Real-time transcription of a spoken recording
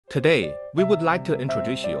Today, we would like to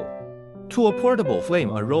introduce you to a portable flame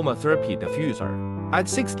aromatherapy diffuser. Add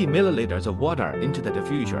 60 milliliters of water into the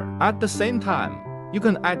diffuser. At the same time, you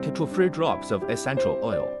can add 2 to 3 drops of essential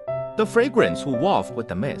oil. The fragrance will waft with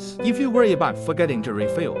the mist. If you worry about forgetting to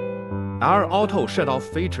refill, our auto-shutoff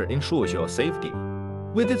feature ensures your safety.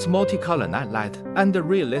 With its multicolor night light and the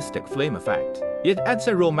realistic flame effect, it adds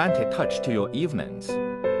a romantic touch to your evenings,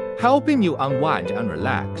 helping you unwind and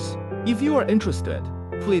relax. If you are interested,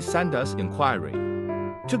 please send us inquiry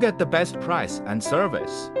to get the best price and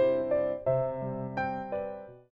service.